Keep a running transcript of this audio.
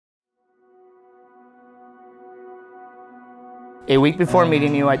A week before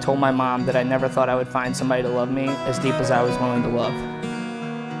meeting you, I told my mom that I never thought I would find somebody to love me as deep as I was willing to love.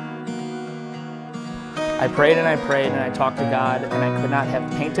 I prayed and I prayed and I talked to God, and I could not have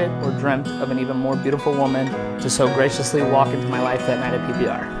painted or dreamt of an even more beautiful woman to so graciously walk into my life that night at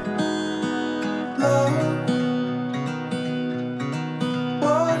PPR.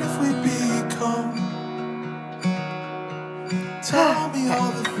 What if we become? Tell me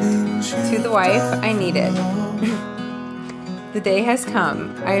all the things you To the wife I needed. The day has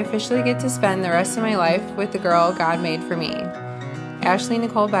come. I officially get to spend the rest of my life with the girl God made for me. Ashley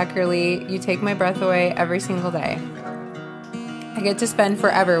Nicole Beckerly, you take my breath away every single day. I get to spend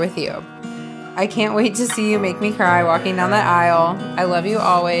forever with you. I can't wait to see you make me cry walking down that aisle. I love you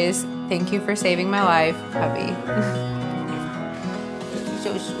always. Thank you for saving my life, hubby.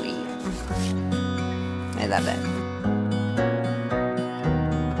 So sweet. I love it.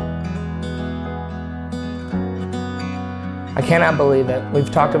 I cannot believe it.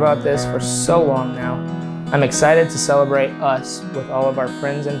 We've talked about this for so long now. I'm excited to celebrate us with all of our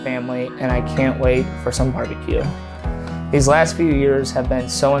friends and family, and I can't wait for some barbecue. These last few years have been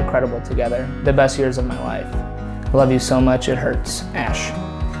so incredible together, the best years of my life. I love you so much, it hurts. Ash.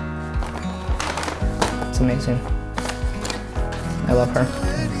 It's amazing. I love her.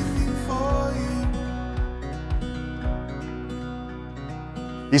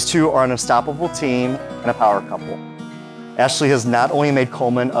 These two are an unstoppable team and a power couple. Ashley has not only made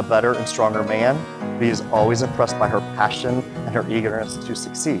Coleman a better and stronger man, but he is always impressed by her passion and her eagerness to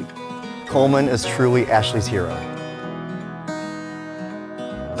succeed. Coleman is truly Ashley's hero.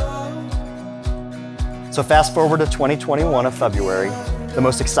 So fast forward to 2021 of February, the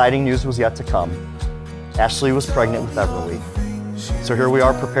most exciting news was yet to come. Ashley was pregnant with Everly. So here we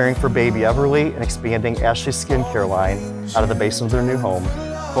are preparing for baby Everly and expanding Ashley's skincare line out of the basement of their new home.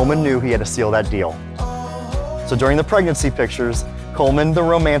 Coleman knew he had to seal that deal. So during the pregnancy pictures, Coleman, the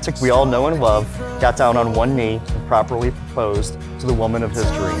romantic we all know and love, got down on one knee and properly proposed to the woman of his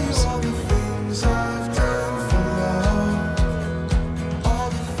dreams.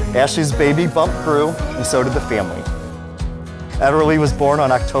 Ashley's baby bump grew, and so did the family. Everly was born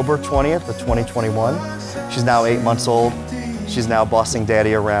on October 20th of 2021. She's now 8 months old. She's now bossing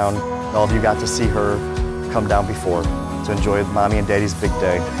daddy around, and all of you got to see her come down before to enjoy mommy and daddy's big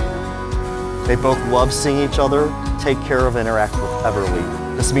day. They both love seeing each other, take care of, and interact with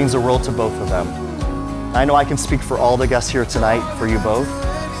Everly. This means the world to both of them. I know I can speak for all the guests here tonight, for you both.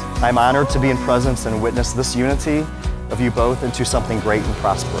 I'm honored to be in presence and witness this unity of you both into something great and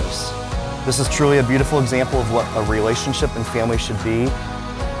prosperous. This is truly a beautiful example of what a relationship and family should be.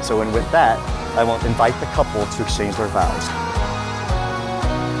 So, and with that, I will invite the couple to exchange their vows.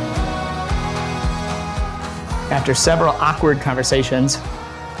 After several awkward conversations,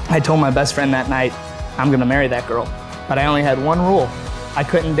 I told my best friend that night, I'm gonna marry that girl. But I only had one rule. I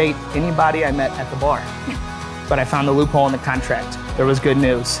couldn't date anybody I met at the bar. But I found a loophole in the contract. There was good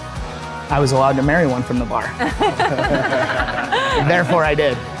news. I was allowed to marry one from the bar. Therefore, I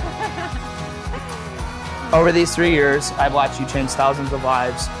did. Over these 3 years, I've watched you change thousands of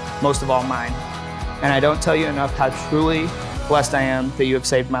lives, most of all mine. And I don't tell you enough how truly blessed I am that you have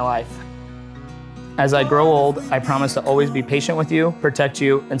saved my life. As I grow old, I promise to always be patient with you, protect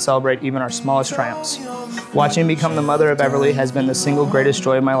you, and celebrate even our smallest triumphs. Watching you become the mother of Everly has been the single greatest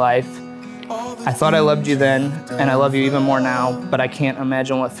joy of my life. I thought I loved you then, and I love you even more now, but I can't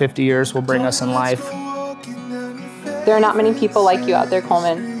imagine what 50 years will bring us in life. There are not many people like you out there,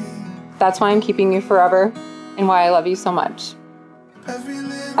 Coleman. That's why I'm keeping you forever and why I love you so much.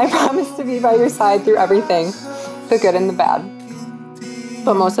 I promise to be by your side through everything, the good and the bad.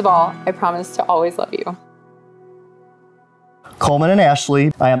 But most of all, I promise to always love you. Coleman and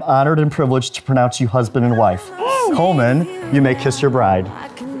Ashley, I am honored and privileged to pronounce you husband and wife. Coleman, you may kiss your bride.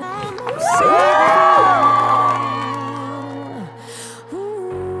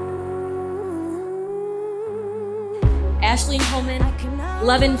 Ashley and Coleman,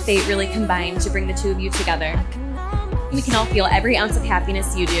 love and fate really combined to bring the two of you together. We can all feel every ounce of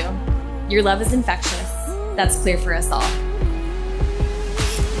happiness you do. Your love is infectious. That's clear for us all.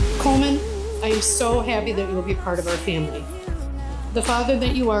 Coleman, I am so happy that you will be part of our family. The father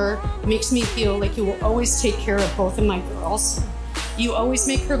that you are makes me feel like you will always take care of both of my girls. You always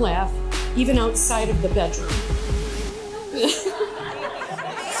make her laugh, even outside of the bedroom.